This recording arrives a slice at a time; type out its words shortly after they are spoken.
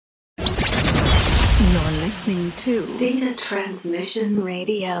You're listening to Data Transmission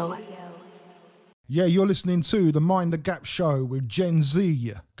Radio. Yeah, you're listening to the Mind the Gap show with Gen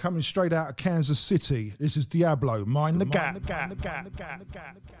Z, coming straight out of Kansas City. This is Diablo, Mind the Gap.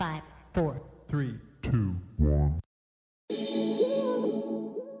 5, 4, 3, 2, 1.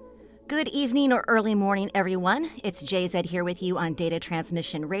 Good evening or early morning, everyone. It's JZ here with you on Data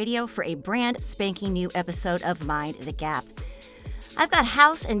Transmission Radio for a brand spanking new episode of Mind the Gap. I've got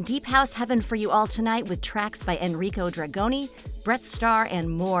house and deep house heaven for you all tonight with tracks by Enrico Dragoni, Brett Starr, and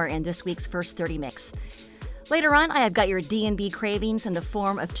more in this week's First 30 mix. Later on, I have got your D&B cravings in the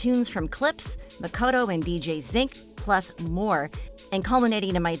form of tunes from Clips, Makoto, and DJ Zinc, plus more. And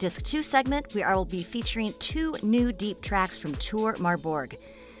culminating in my Disc 2 segment, I will be featuring 2 new deep tracks from Tour Marburg.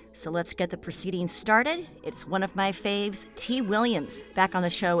 So let's get the proceedings started. It's one of my faves, T. Williams, back on the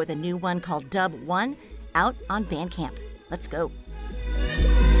show with a new one called Dub 1, out on Bandcamp. Let's go.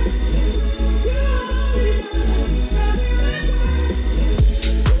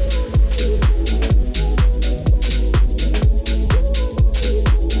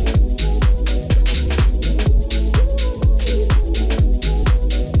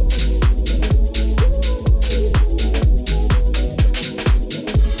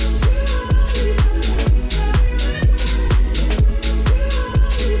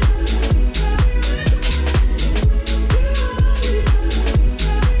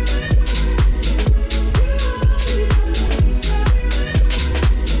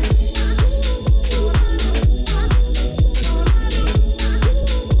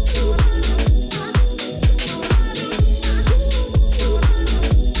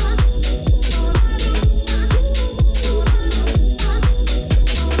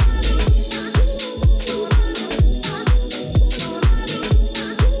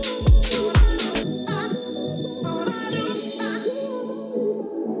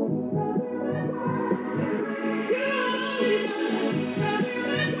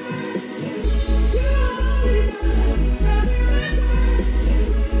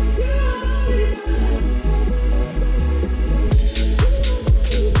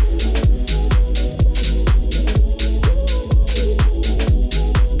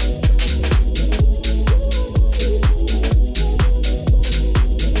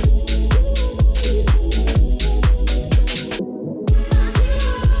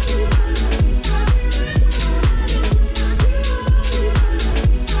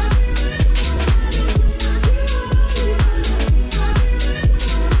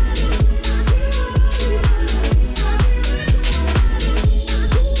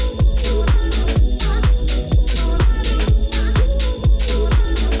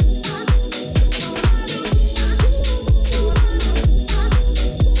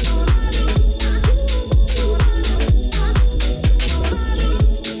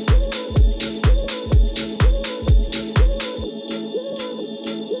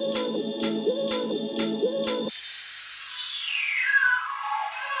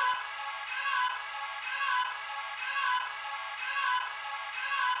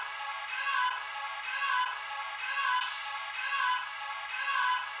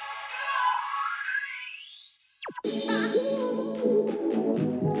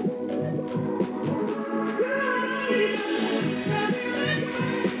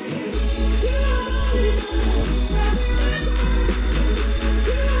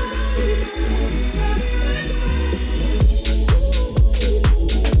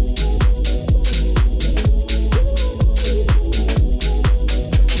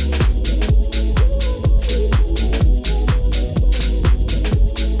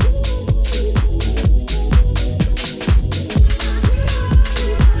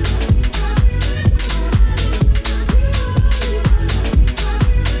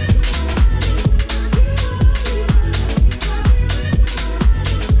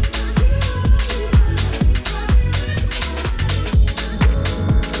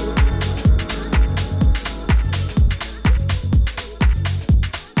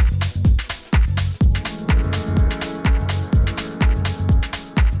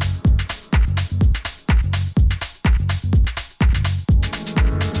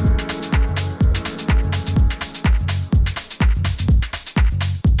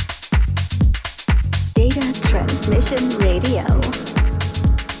 Transmission Radio.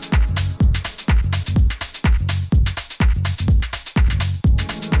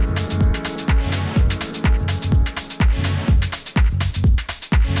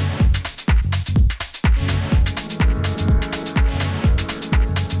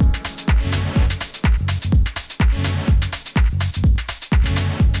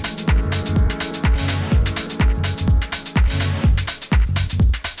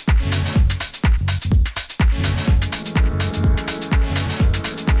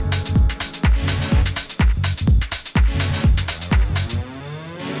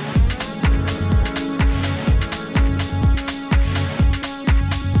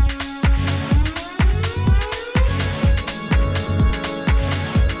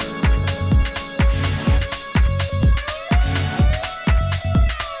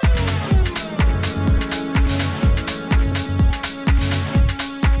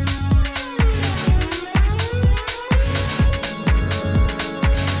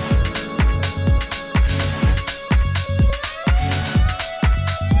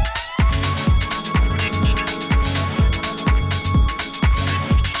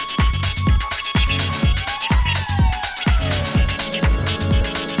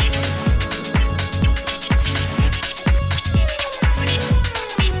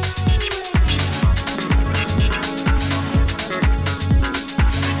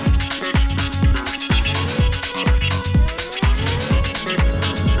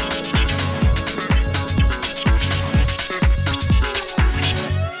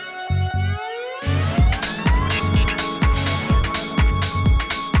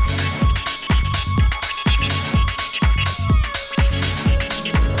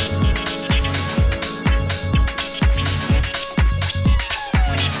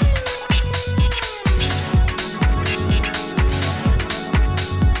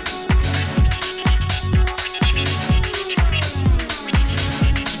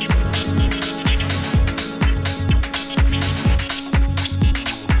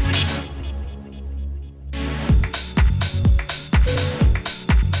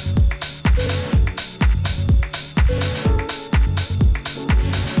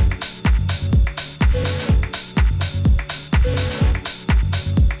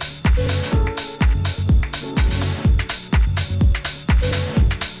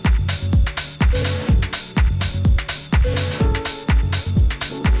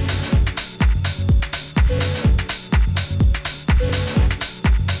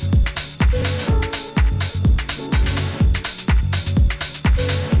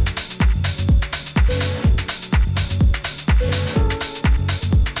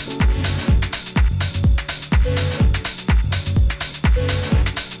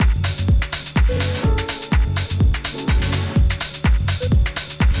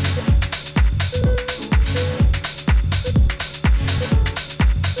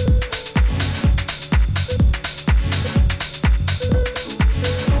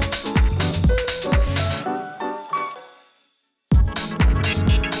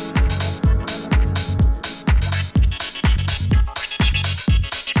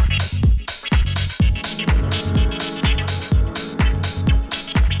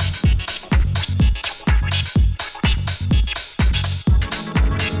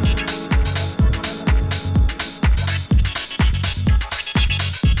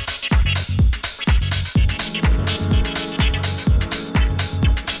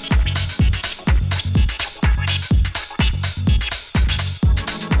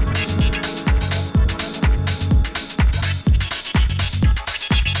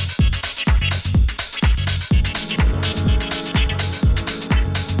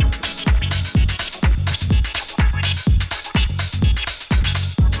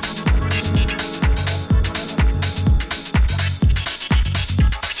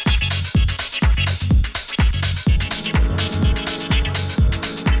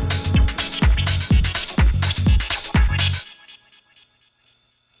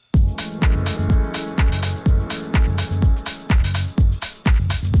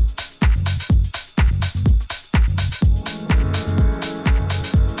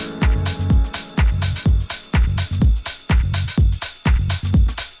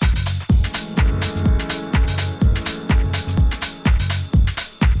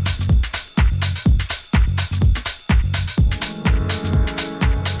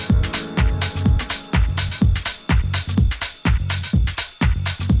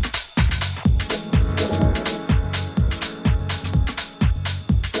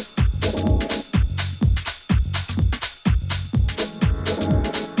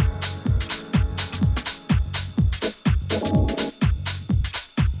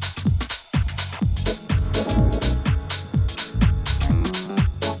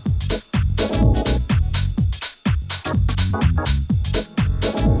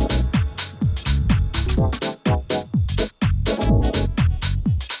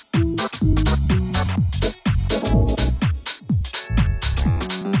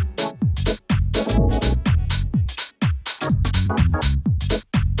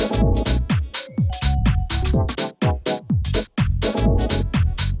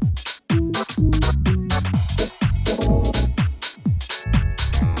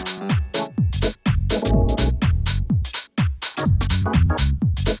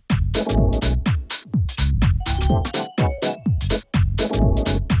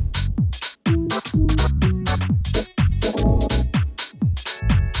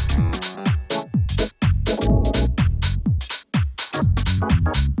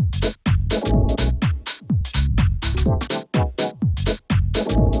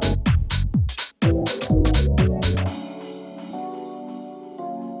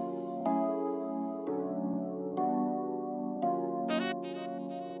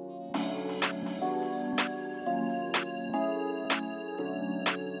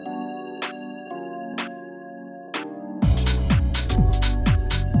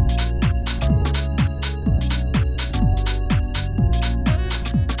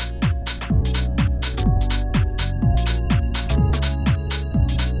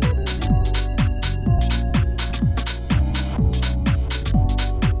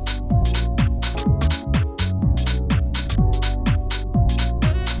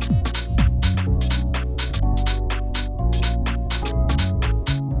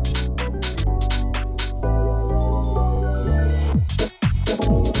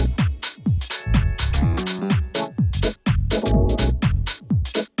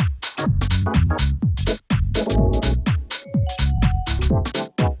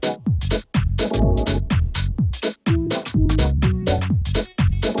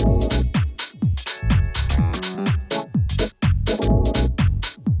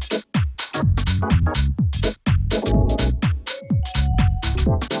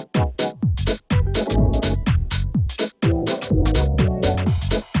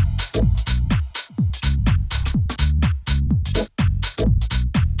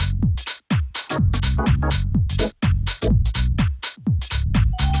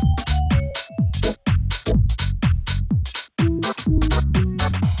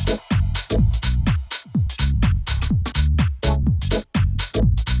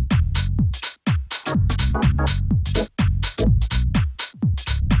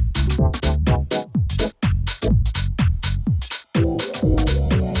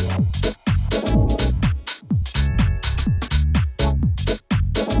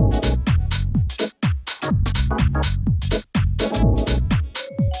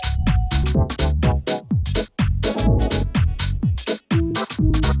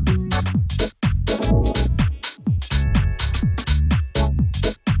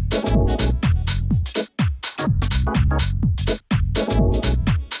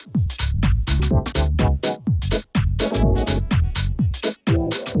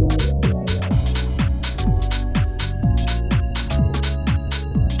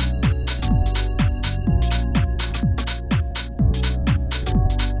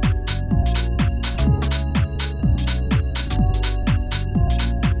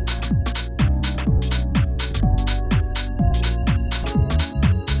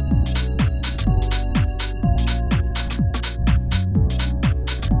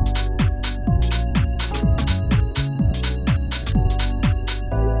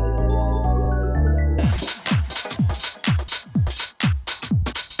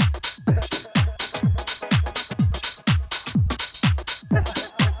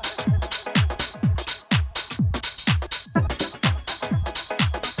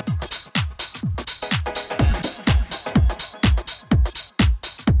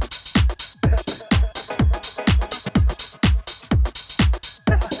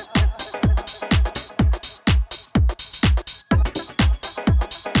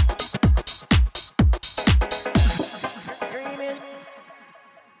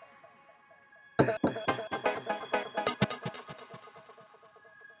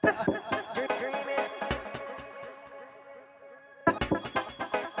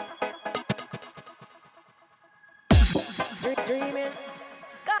 Dreaming,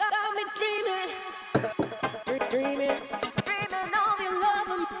 got me dreaming, dreaming of your love.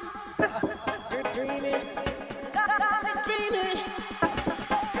 Dreaming, got me dreaming,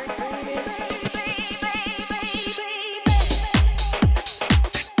 dreaming,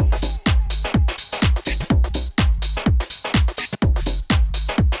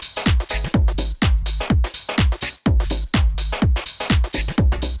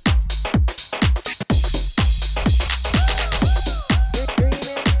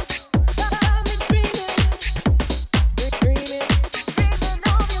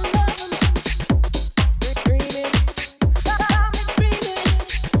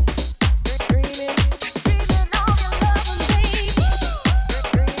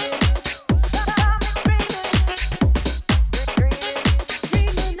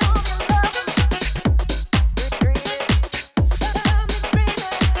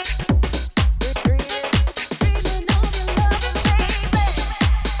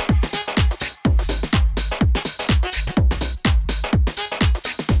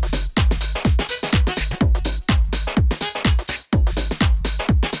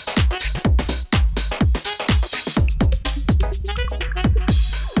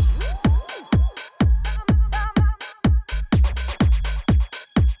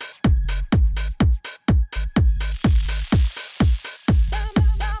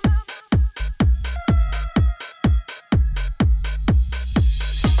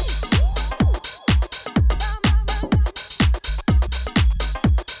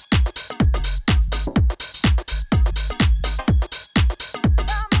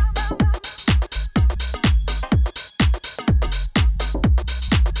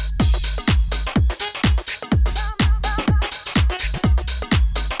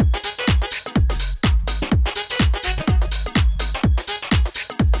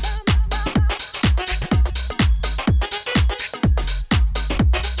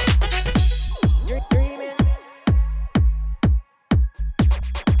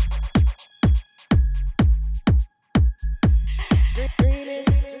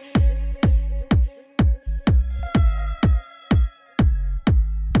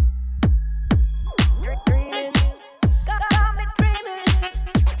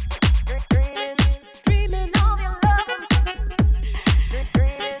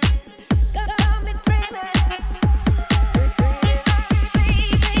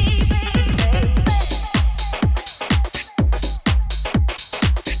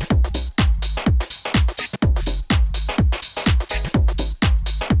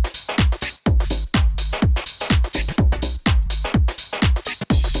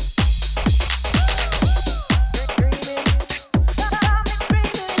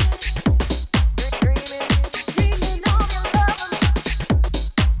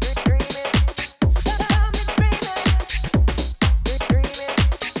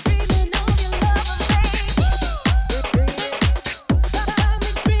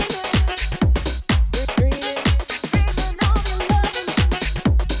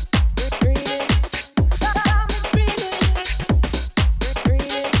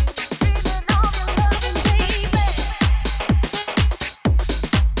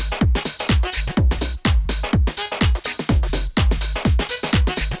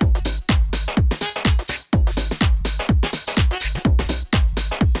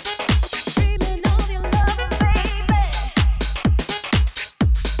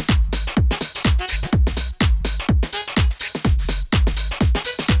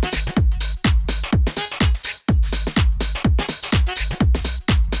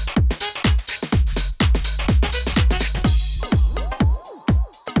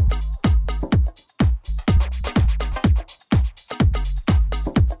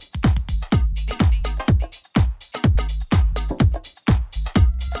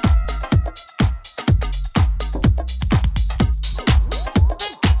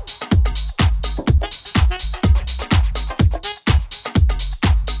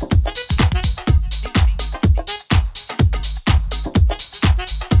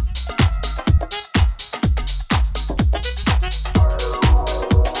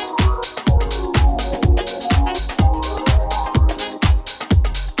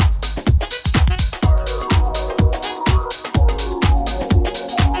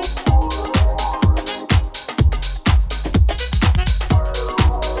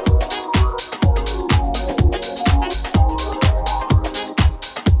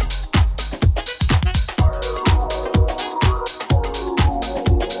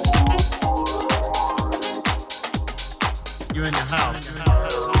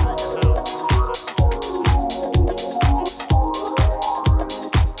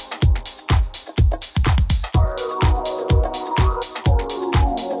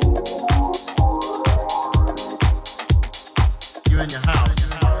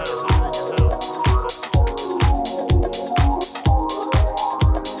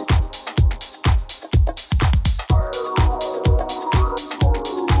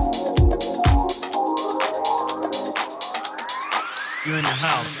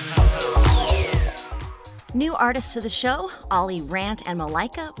 New artists to the show, Ollie Rant and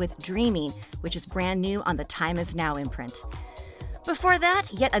Malika with Dreaming, which is brand new on the Time Is Now imprint. Before that,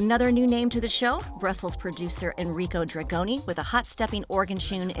 yet another new name to the show, Brussels producer Enrico Dragoni with a hot-stepping organ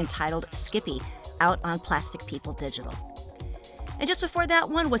tune entitled Skippy, out on Plastic People Digital. And just before that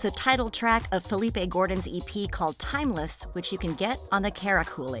one was a title track of Felipe Gordon's EP called Timeless, which you can get on the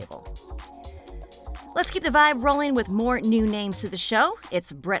Karakou label. Let's keep the vibe rolling with more new names to the show.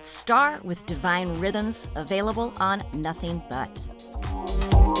 It's Brett Starr with Divine Rhythms, available on Nothing But.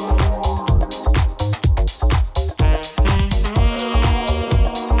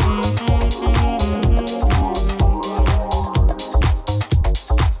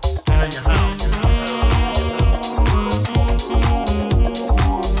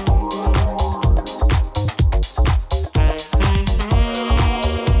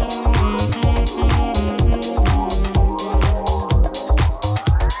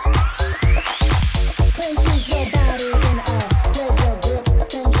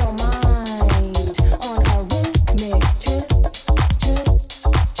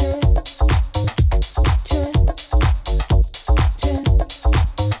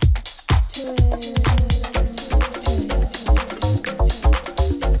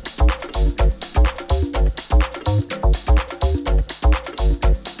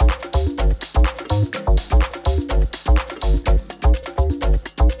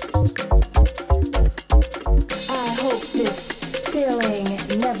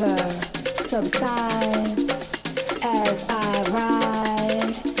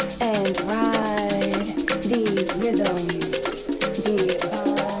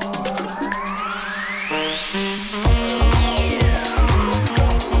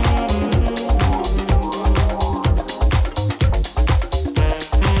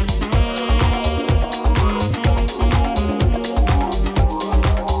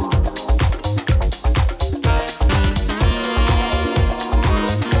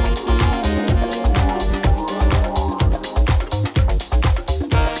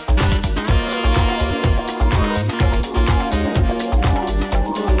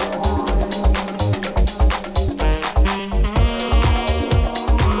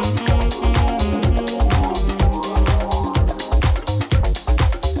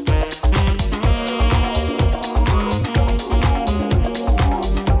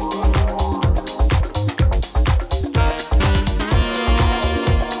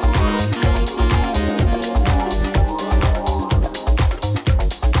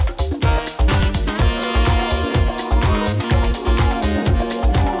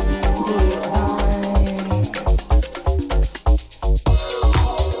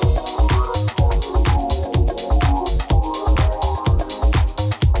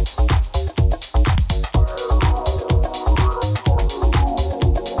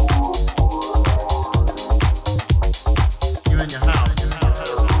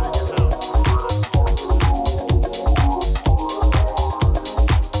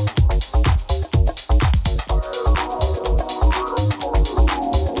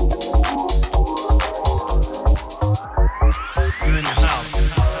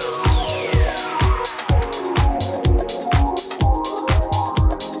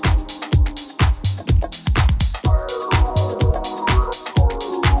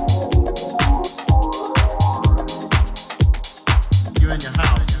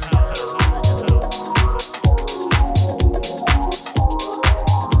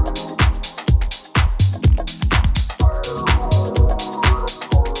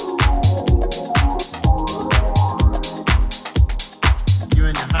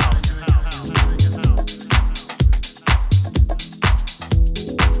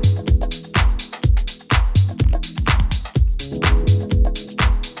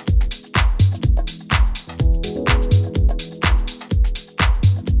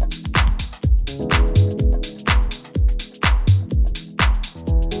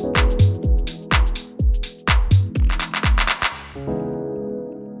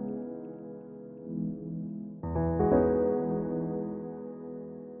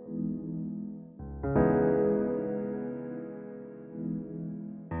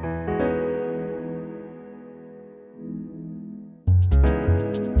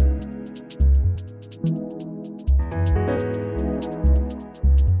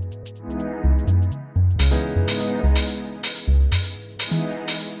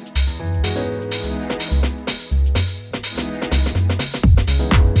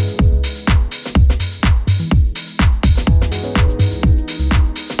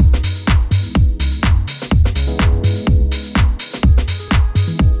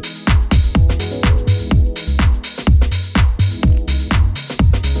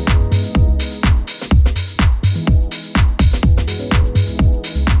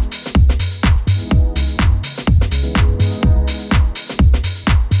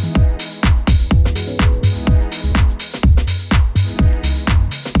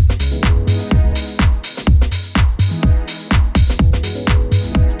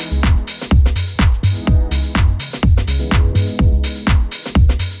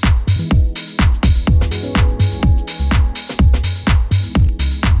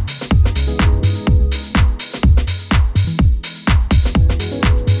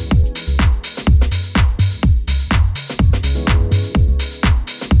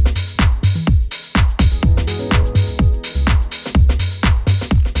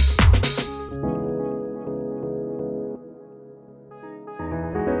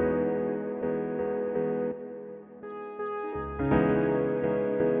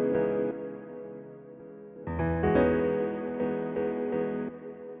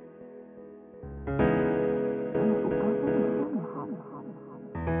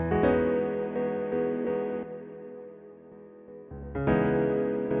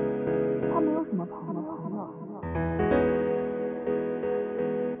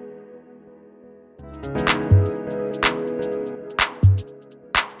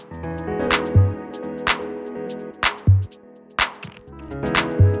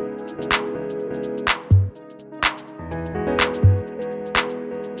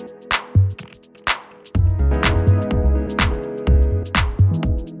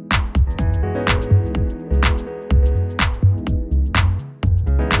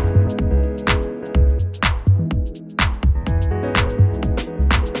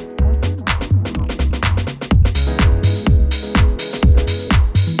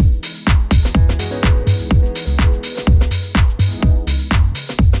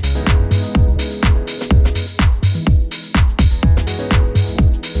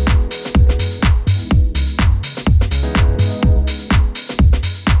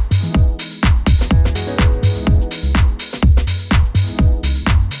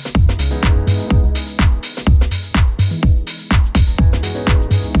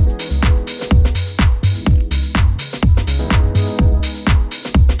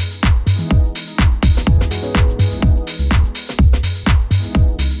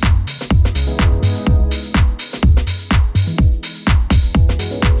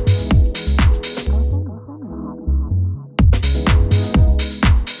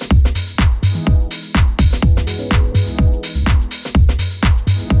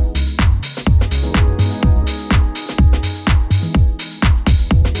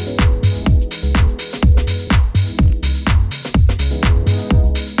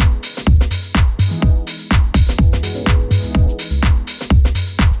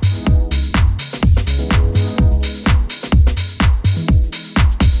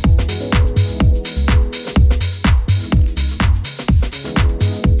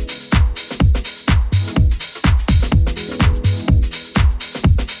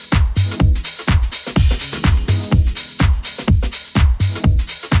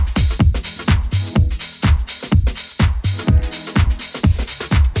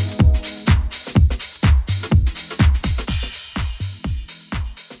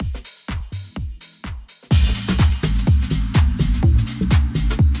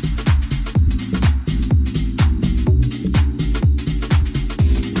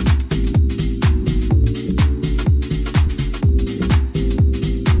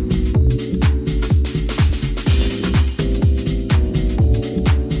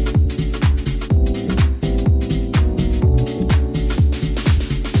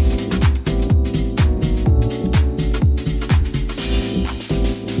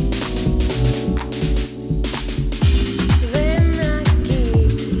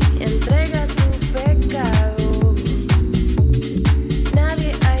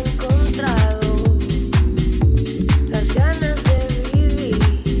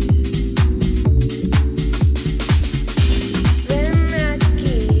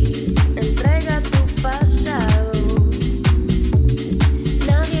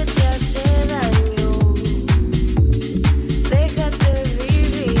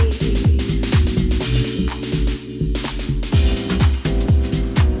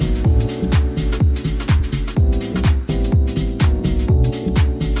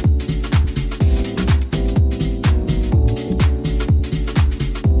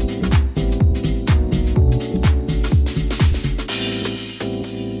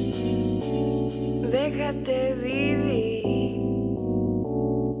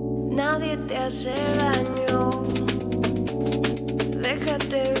 hace daño.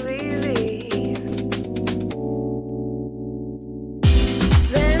 Déjate vivir.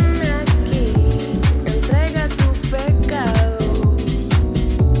 Ven aquí, entrega tu pecado.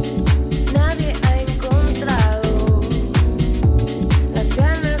 Nadie ha encontrado las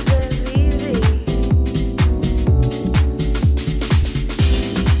ganas de vivir.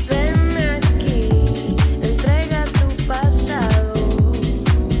 Ven aquí, entrega tu pasado.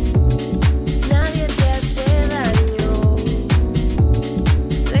 Nadie te hace daño.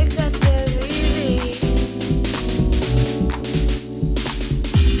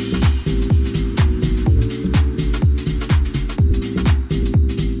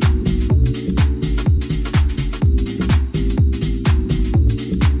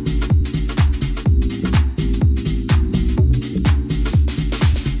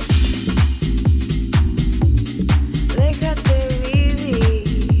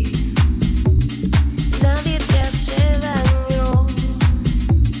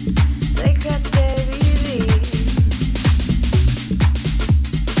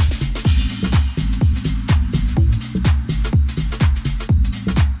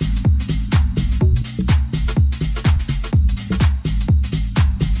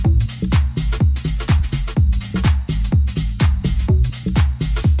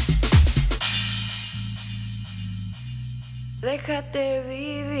 Déjate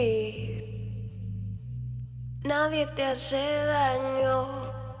vivir. Nadie te hace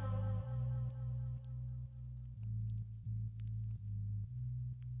daño.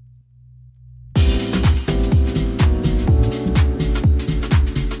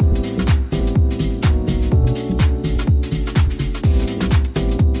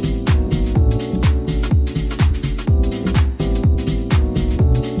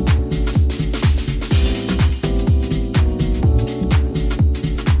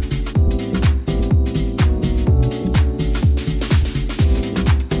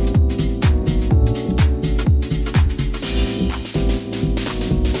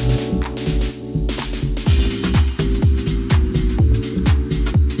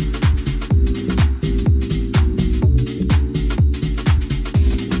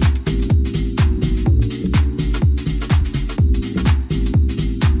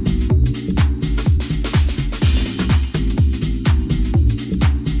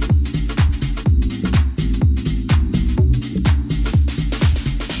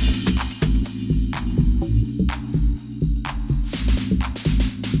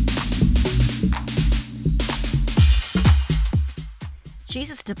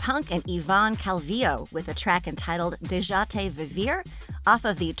 Jesus to Punk and Yvonne Calvillo with a track entitled Déjà Te Vivir off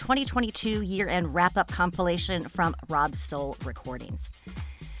of the 2022 year-end wrap-up compilation from Rob Soul Recordings.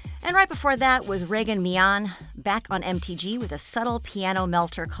 And right before that was Regan Mian back on MTG with a subtle piano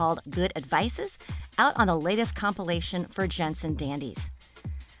melter called Good Advices, out on the latest compilation for Jensen Dandies.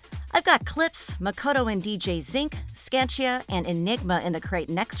 I've got Clips, Makoto and DJ Zinc, Scantia, and Enigma in the crate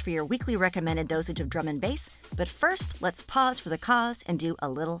next for your weekly recommended dosage of drum and bass. But first, let's pause for the cause and do a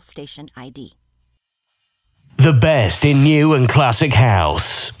little station ID. The best in new and classic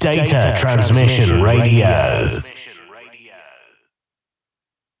house. Data Transmission Radio.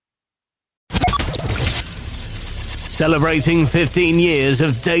 Celebrating 15 years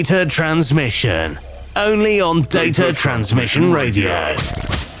of data transmission. Only on Data Transmission Radio.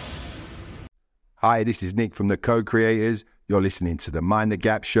 Hi, this is Nick from the Co-Creators. You're listening to the Mind the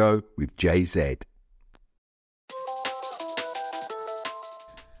Gap Show with Jay-Z.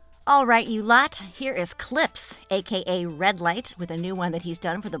 All right, you lot, here is Clips, aka Red Light, with a new one that he's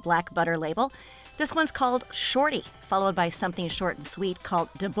done for the Black Butter label. This one's called Shorty, followed by something short and sweet called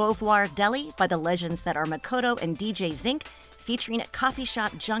De Beauvoir Deli by the legends that are Makoto and DJ Zinc, featuring at Coffee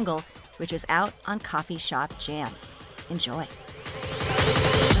Shop Jungle, which is out on Coffee Shop Jams. Enjoy.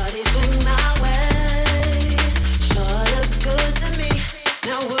 Shorty swing my way, sure look good to me.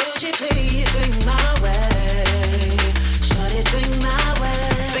 Now would you please swing my way? Shorty swing my way,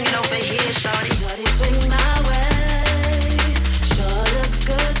 swing it over here, shorty. Shorty swing my way, sure look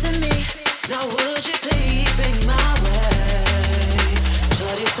good to me. Now would you please swing my way?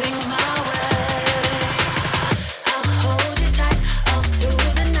 Shorty swing my way. I'll hold you tight all through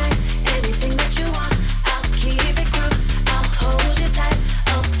the night. Anything that you want, I'll keep it crumb. I'll hold you tight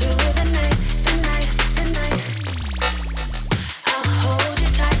all through the night, the night, the night. I'll hold you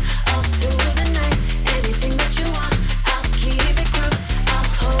tight all through the night. Anything that you want, I'll keep it crumb. I'll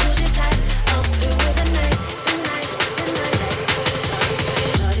hold you tight all through the night, the night, the night.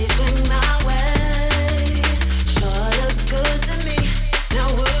 Shorty swing my way, sure look good to me. Now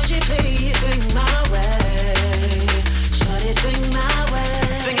would you please swing my way? Shorty swing my way,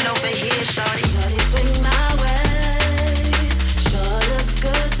 swing it over here, shorty. Shorty swing my way, sure look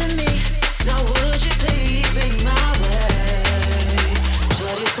good to me. Now would you please swing my way?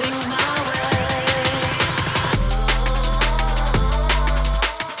 Shorty swing my way.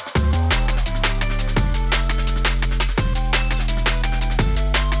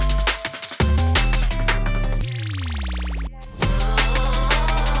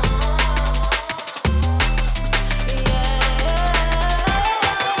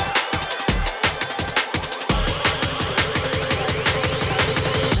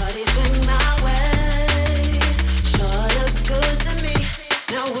 Shorty swing my way, sure look good to me.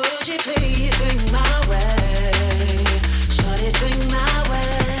 Now would you please swing my way? Shorty swing my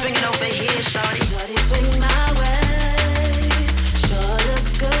way, swing it over here, shorty. Shorty swing my way, sure look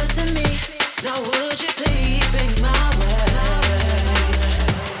good to me. Now would you please swing my way?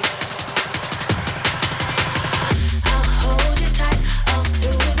 I'll hold you tight all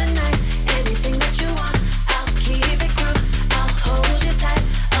through the night. Anything that you want, I'll keep it crumb. I'll hold you tight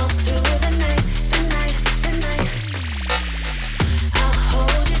all through the night, the night, the night. I'll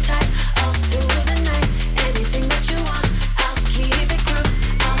hold you tight all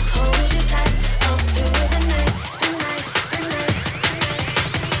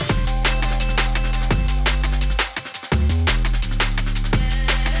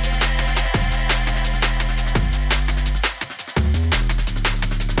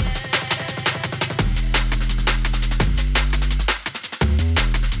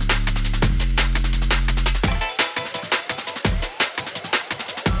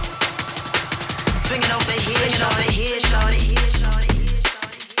Swinging over here, shorty.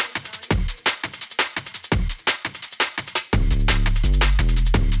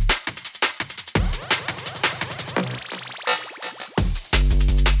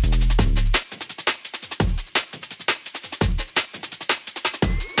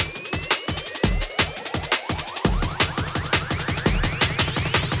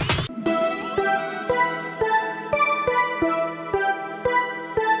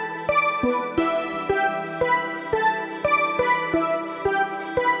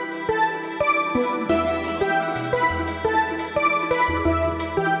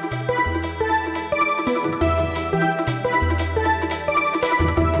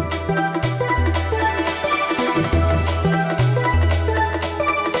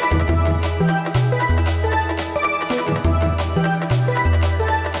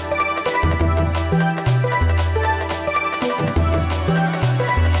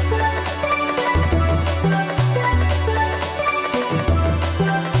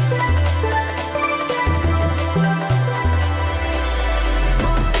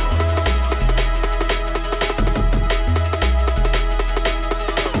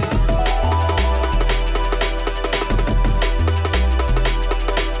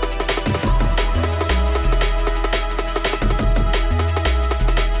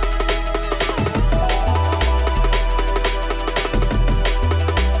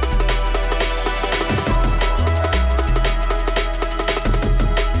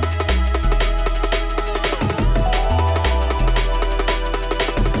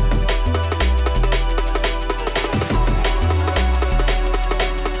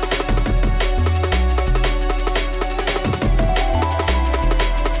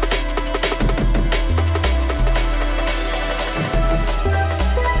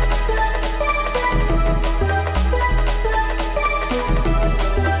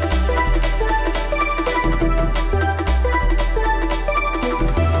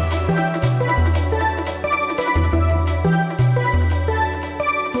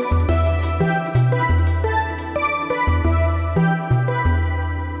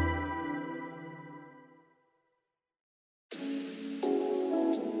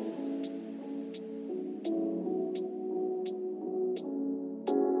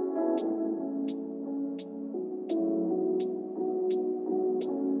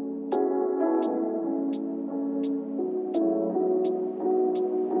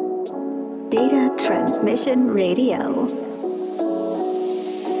 Data Transmission Radio.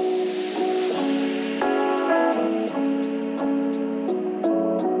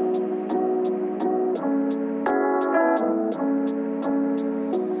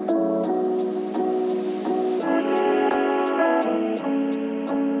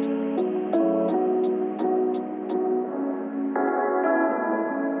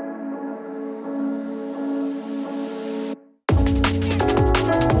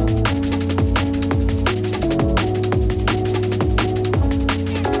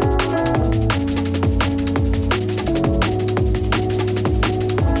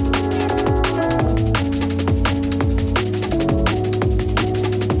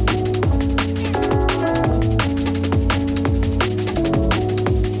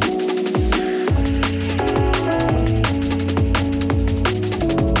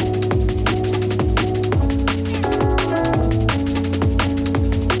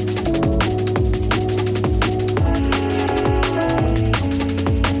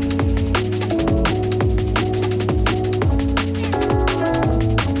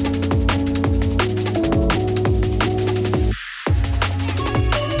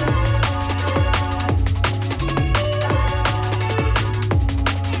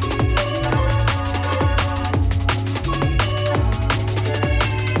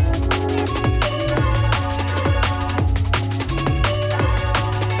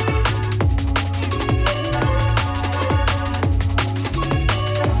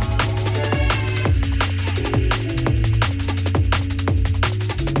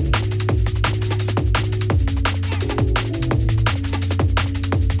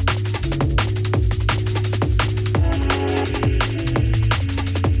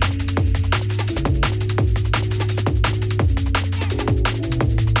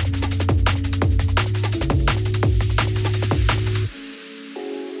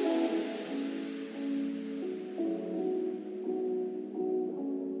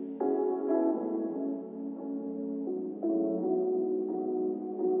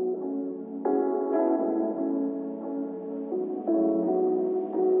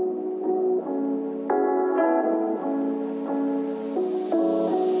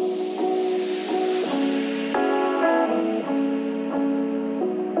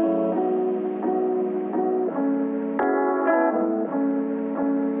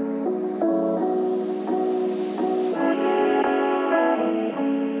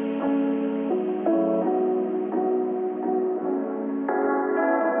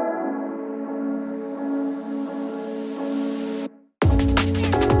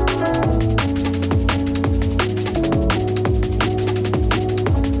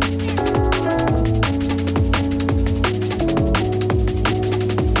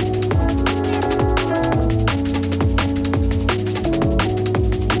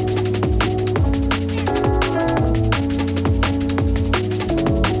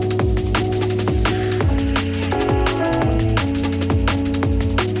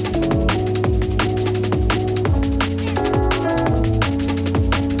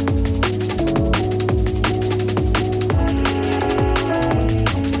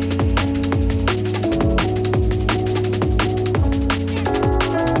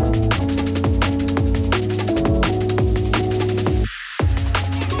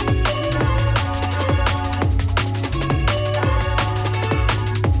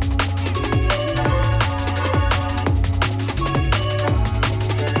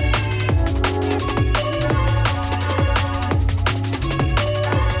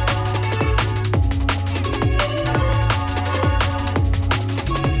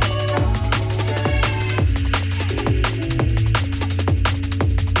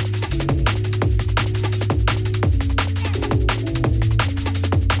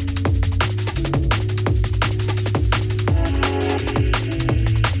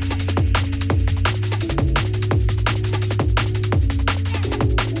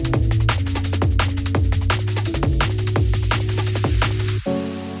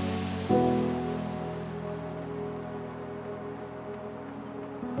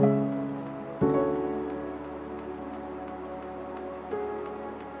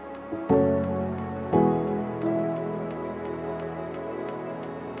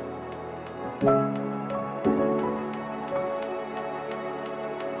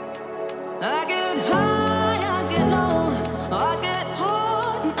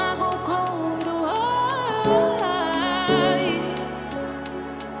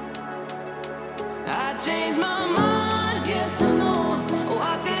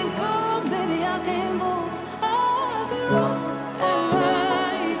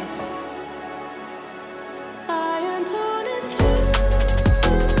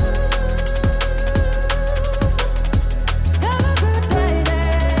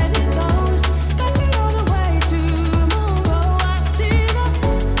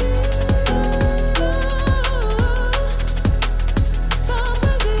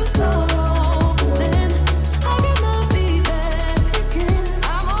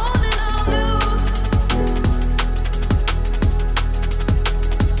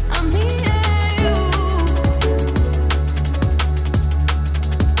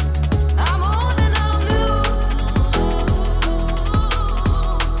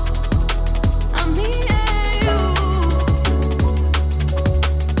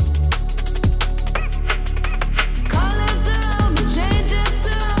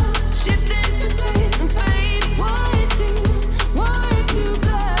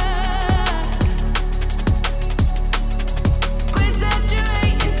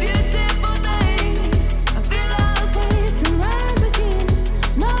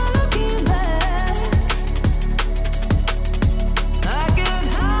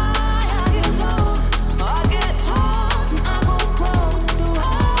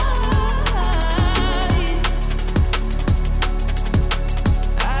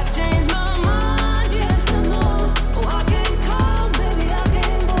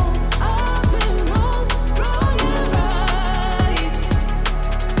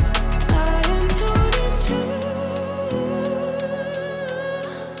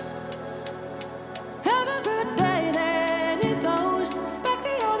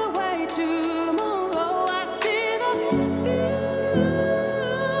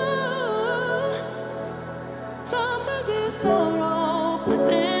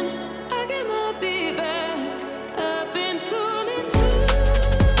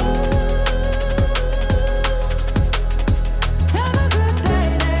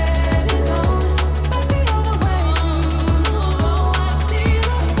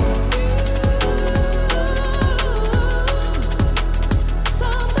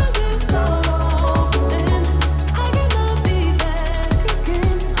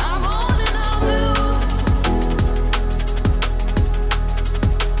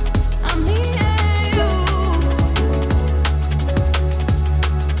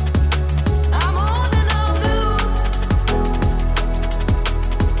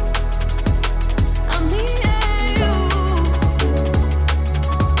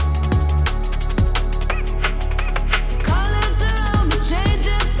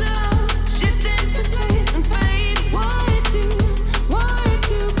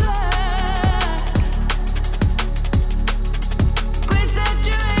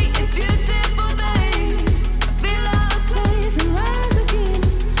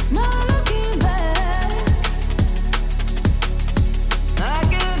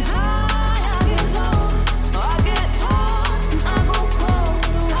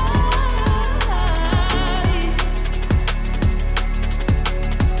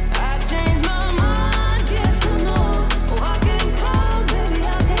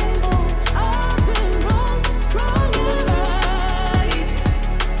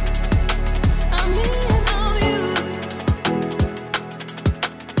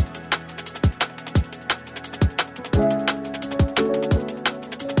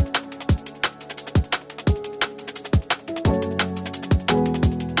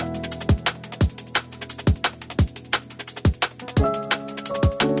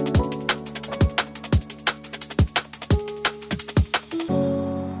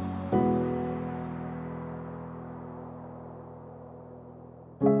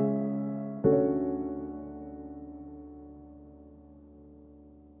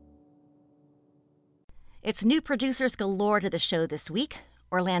 It's new producers galore to the show this week.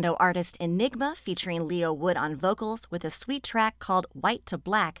 Orlando artist Enigma featuring Leo Wood on vocals with a sweet track called White to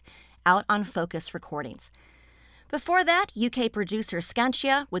Black out on Focus Recordings. Before that, UK producer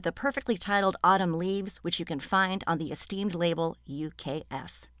Scantia with the perfectly titled Autumn Leaves, which you can find on the esteemed label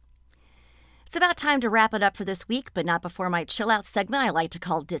UKF. It's about time to wrap it up for this week, but not before my chill out segment I like to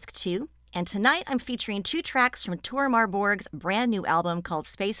call Disc 2. And tonight I'm featuring 2 tracks from Tor Marborg's brand new album called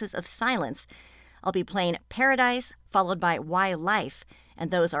Spaces of Silence. I'll be playing Paradise, followed by Why Life, and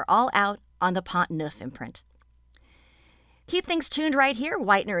those are all out on the Pont Neuf imprint. Keep things tuned right here.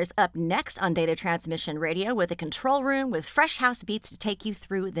 Whitener is up next on Data Transmission Radio with a control room with fresh house beats to take you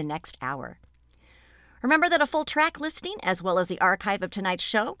through the next hour. Remember that a full track listing, as well as the archive of tonight's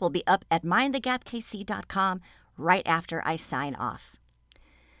show, will be up at mindthegapkc.com right after I sign off.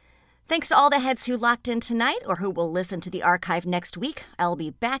 Thanks to all the heads who locked in tonight or who will listen to the archive next week. I'll be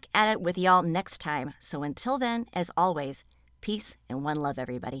back at it with y'all next time. So until then, as always, peace and one love,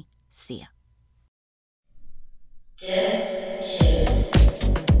 everybody. See ya.